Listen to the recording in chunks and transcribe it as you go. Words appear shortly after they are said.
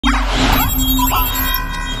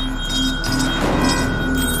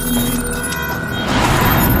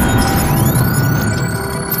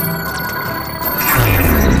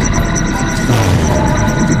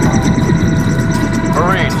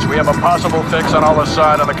have a possible fix on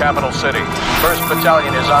Al-Assad in the capital city. 1st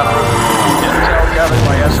Battalion is en route. Intel gathered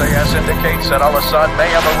by SAS indicates that Al-Assad may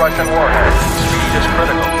have a Russian warhead. Speed is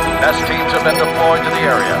critical, as teams have been deployed to the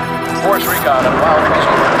area. Force recon and wild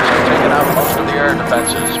peacekeepers have taken out most of the air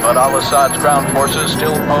defenses, but Al-Assad's ground forces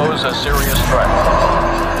still pose a serious threat.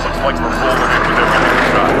 Looks like we're rolling in with everything we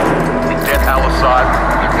got. We get Al-Assad,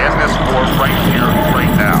 we end this war right here,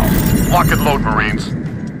 right now. Lock and load, Marines.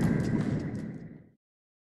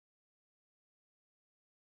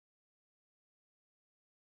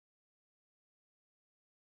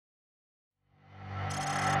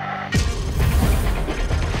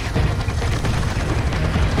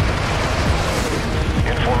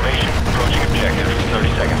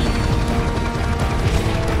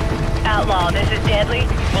 Outlaw, this is Deadly.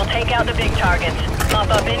 We'll take out the big targets. Mop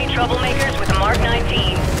up any troublemakers with a Mark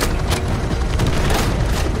 19.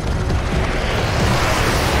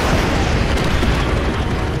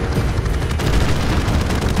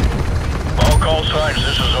 All call signs,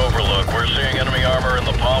 this is Overlook. We're seeing enemy armor in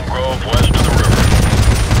the Palm Grove west of the river.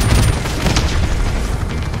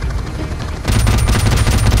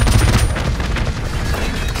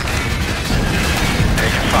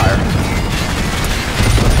 Taking fire.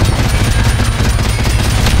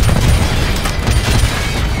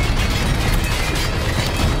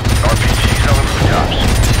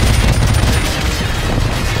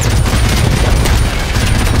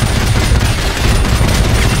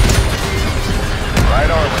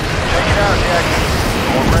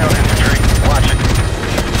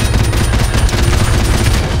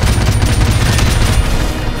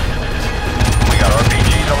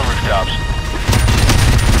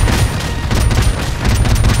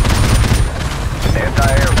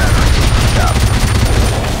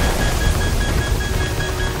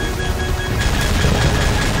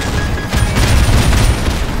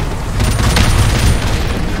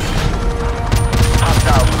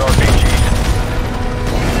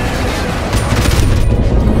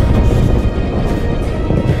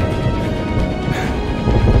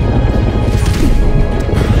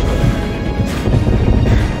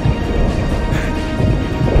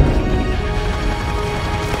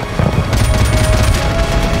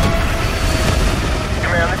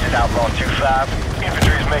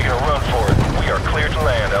 Infantry's making a run for it. We are cleared to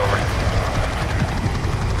land, over.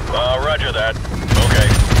 Roger that. Okay.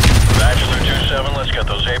 Bachelor 2-7, let's get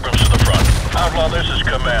those Abrams to the front. Outlaw, this is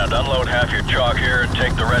command. Unload half your chalk here and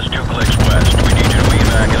take the rest 2 clicks west. We need you to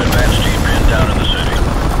evac an advanced team pinned down in the city.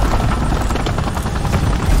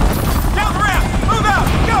 Down the ramp! Move out!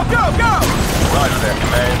 Go, go, go! Roger that,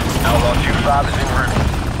 command. Outlaw 2-5 is en route.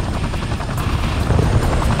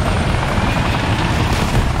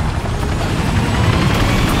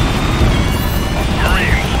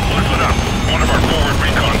 One of our forward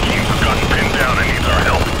recon teams has gotten pinned down and needs our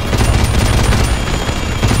help.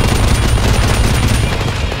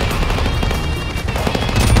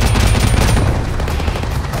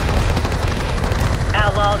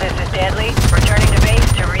 Outlaw, this is Deadly. Returning to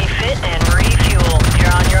base to refit and refuel.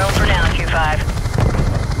 You're on your own for now, Q5.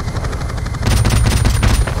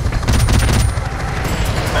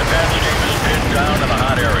 Advanced team is pinned down in a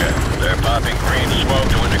hot area. They're popping green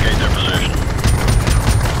smoke to indicate their position.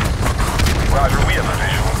 Roger, we have a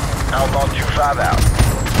visual. Outlaw 2-5 out.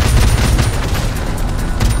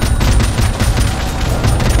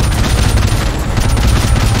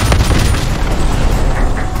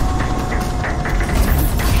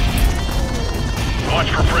 Watch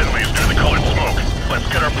for friendlies near the colored smoke. Let's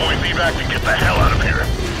get our boys evac and get the hell out of here.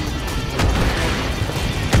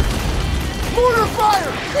 Mortar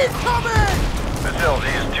fire! Keep coming! This LZ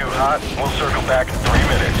is too hot. We'll circle back in 3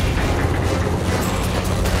 minutes.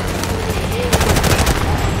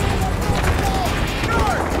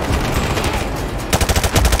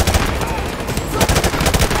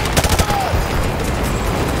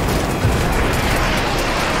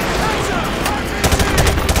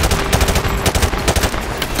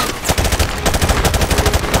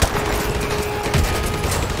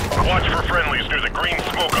 Watch for friendlies near the green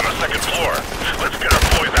smoke on the 2nd floor. Let's get our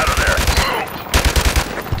boys out of there. Move!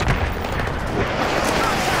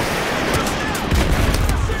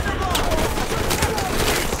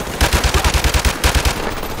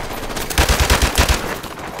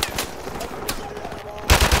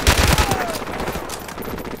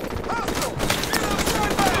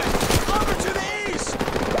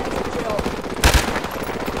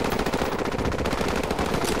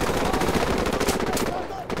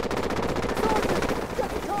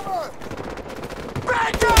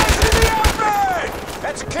 Bad guy!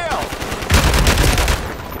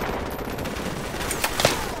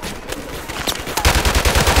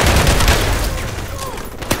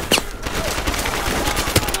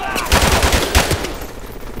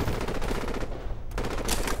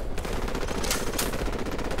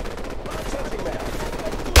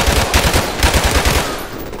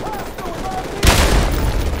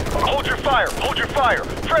 fire.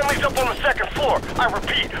 Friendly's up on the second floor. I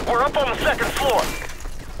repeat, we're up on the second floor.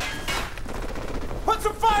 Put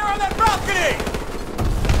some fire on that balcony!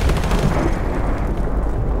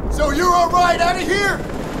 So you're all right out of here?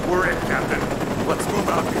 We're in, Captain. Let's move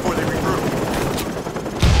out before they regroup.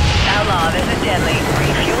 Outlaw, this is Deadly.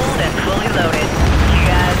 Refueled and fully loaded. You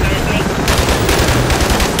guys miss me?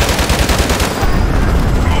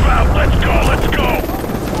 Move out, let's go, let's go!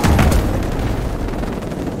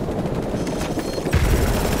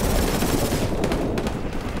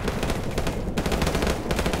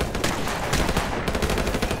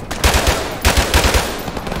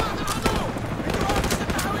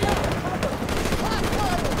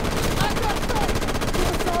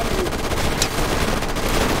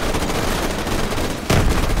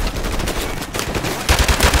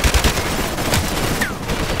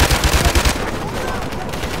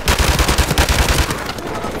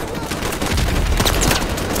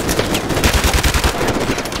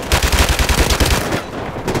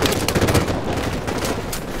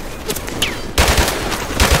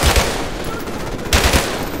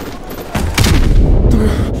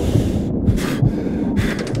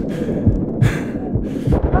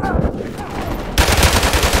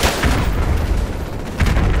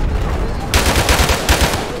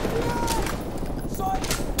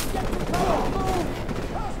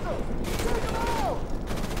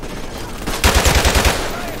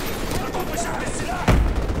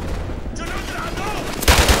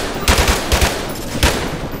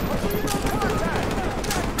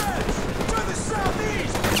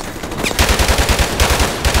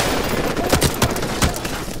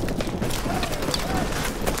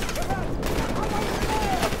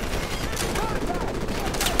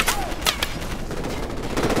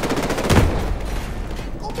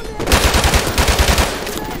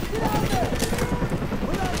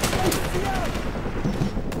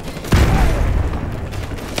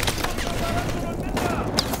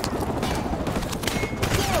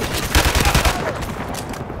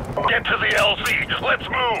 Get to the LZ. Let's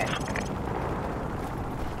move.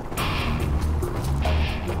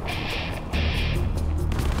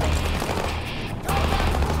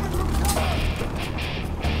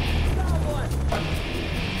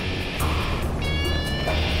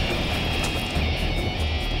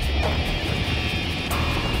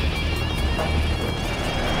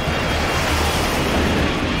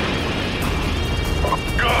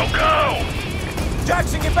 Go, go!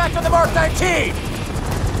 Jackson, get back to the Mark 19!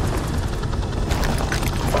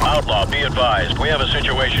 Outlaw, be advised. We have a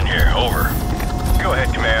situation here. Over. Go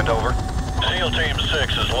ahead, Command. Over. SEAL Team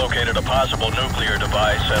 6 has located a possible nuclear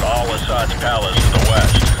device at Al-Assad's palace to the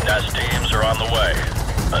west. Nest teams are on the way.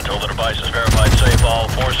 Until the device is verified safe, all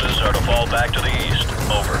forces are to fall back to the east.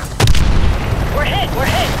 Over. We're hit!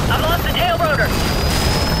 We're hit! I've lost the tail rotor!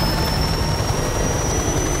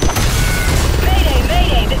 Mayday!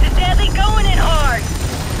 Mayday! This is Deadly going in hard!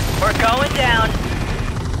 We're going down.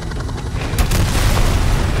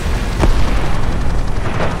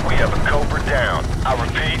 We have a Cobra down. I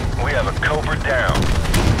repeat, we have a Cobra down.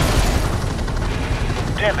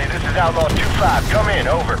 Deadly, this is Outlaw 2-5. Come in,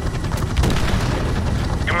 over.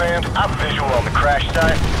 Command, I'm visual on the crash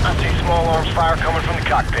site. I see small arms fire coming from the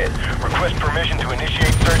cockpit. Request permission to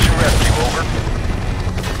initiate search and rescue, over.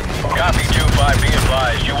 Copy 2-5, be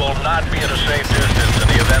advised. You will not be at a safe distance in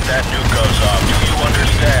the event that nuke goes off. Do you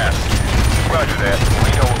understand? Roger that.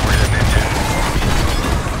 We know what we're getting into.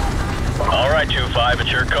 All right, 2-5,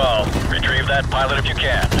 it's your call. Retrieve that pilot if you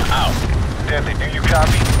can. Out. Deadly, do you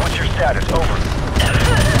copy? What's your status? Over.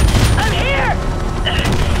 I'm here!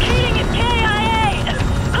 Cheating is KIA!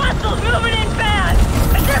 Hostiles moving in fast!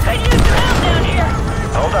 I sure could use some help down here!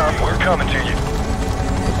 Hold on, we're coming to you.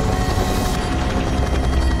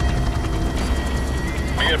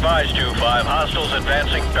 Be advised, 2-5, hostiles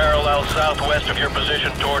advancing parallel southwest of your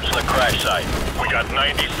position towards the crash site. We got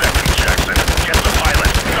 90 seconds, Jackson. Get the pilot.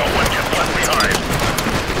 No one gets left behind.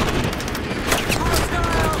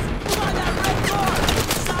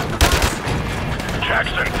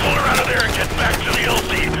 Jackson, pull her out of there and get back to the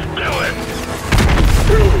LZ. Do it.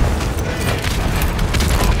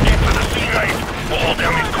 Get to the C-Night. We'll hold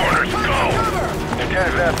down these corners. Go.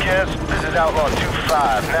 Lieutenant Vasquez, this is Outlaw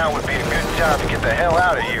 2-5. Now would be a good time to get the hell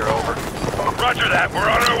out of here, over. Roger that. We're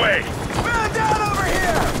on our way. Man down over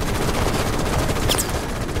here!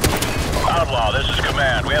 Outlaw, this is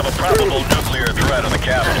Command. We have a probable nuclear threat in the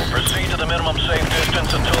capital. Proceed to the minimum safe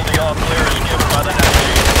distance until the all-clear is given by the next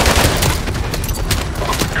team.